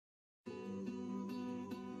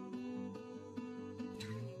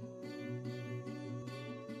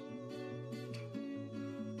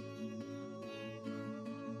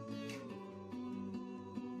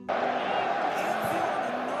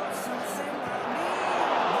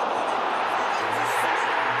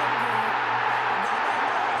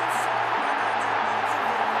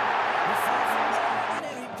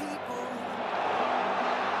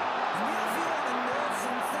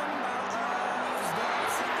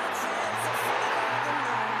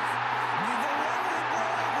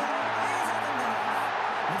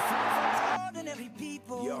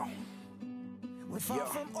far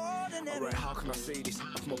from ordinary. Alright, how can I say this?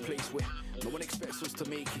 I'm from a place where no one expects us to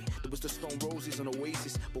make it. There was the Stone Roses and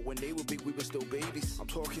Oasis, but when they were big we were still babies. I'm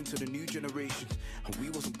talking to the new generation, and we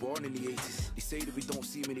wasn't born in the 80s. They say that we don't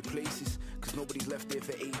see many places, cause nobody's left there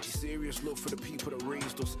for ages. Serious love for the people that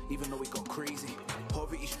raised us, even though it got crazy.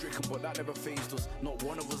 Poverty stricken, but that never fazed us. Not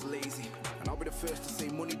one of us lazy. And I'll be the first to say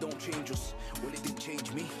money don't change us. Well, it didn't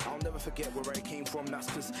change me. I'll never forget where I came from. That's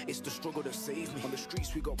cause it's the struggle that saved me. On the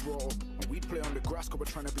streets we got brought up, and we'd play on the grass cause we're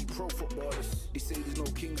trying to be pro footballers. They say there's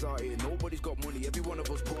no kings out here, nobody's got money, every one of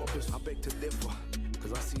us paupers. I beg to differ,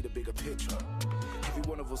 cause I see the bigger picture. Every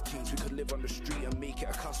one of us kings, we could live on the street and make it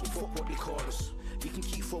a castle. Fuck what they call us. You can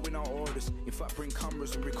keep throwing out orders, in fact bring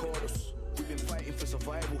cameras and record us. We've been fighting for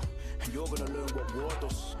survival, and you're gonna learn what war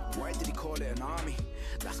does. Why did he call it an army?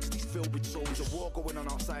 That's cause he's filled with souls. There's a war going on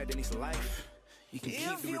outside in his life. You can keep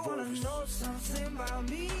if the you revolvers. wanna know something about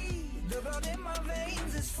me, the blood in my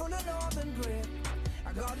veins is full of northern grit.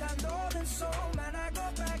 I got that northern soul, man, I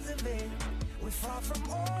got bags of it. We're far from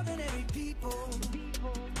ordinary people.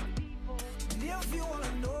 If you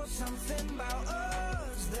wanna know something about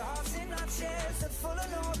us, the hearts in our chests are full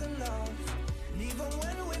of northern love. And even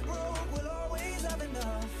when we're broke, we'll always have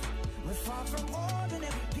enough. We're far from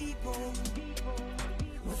ordinary people.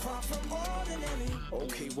 We're far from ordinary.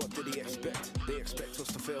 Okay, what did they expect? They expect us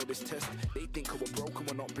to fail this test. They think we're broken,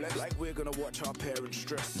 we're not blessed. Like we're gonna watch our parents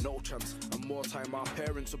stress. No chance, and more time our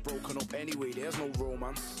parents are broken up anyway. There's no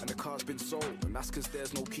romance, and the car's been sold, and that's cause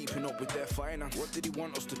there's no keeping up with their finance. What did he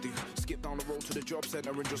want us to do? Skip down the road to the job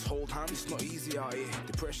centre and just hold hands? It's not easy out here.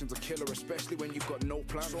 Depression's a killer, especially when you've got no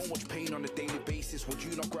plan. So much pain on a daily basis. Would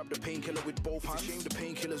you not grab the painkiller with both hands? It's a shame the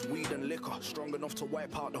painkiller's weed and liquor, strong enough to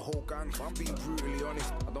wipe out the whole gang. If I'm being brutally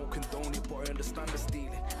honest, I don't condone it, but I understand the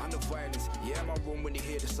stealing and the violence. Yeah, man, run when you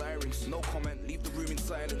hear the sirens. No comment, leave the room in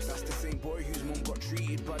silence. That's the same boy whose mum got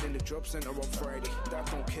treated bad in the job centre on Friday. Dad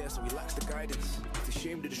don't care, so he lacks the guidance. It's a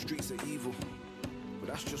shame that the streets are evil, but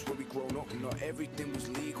that's just where we grown up. Not everything was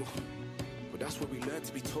legal, but that's where we learned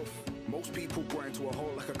to be tough. Most people grind to a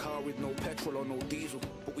halt like a car with no petrol or no diesel,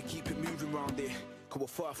 but we keep it moving round there, cause we're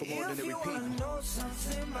far from ordinary people. If you wanna know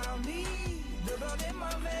something about me, the blood in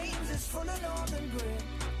my veins is full of northern grit.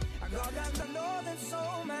 I got that northern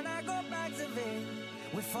soul, man, I got bags of it.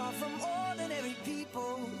 We're far from ordinary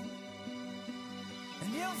people.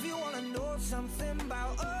 And if you wanna know something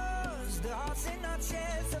about us, the hearts in our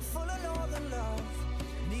chests are full of northern love.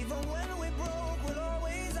 And even when we're broke, we'll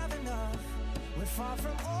always have enough. We're far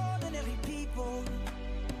from ordinary people.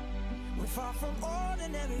 We're far from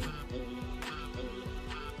ordinary.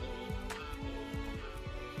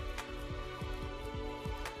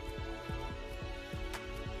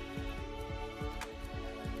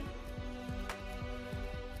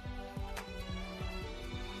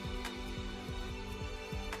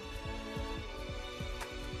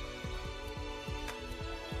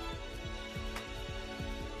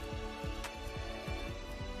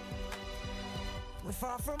 We're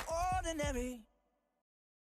far from ordinary.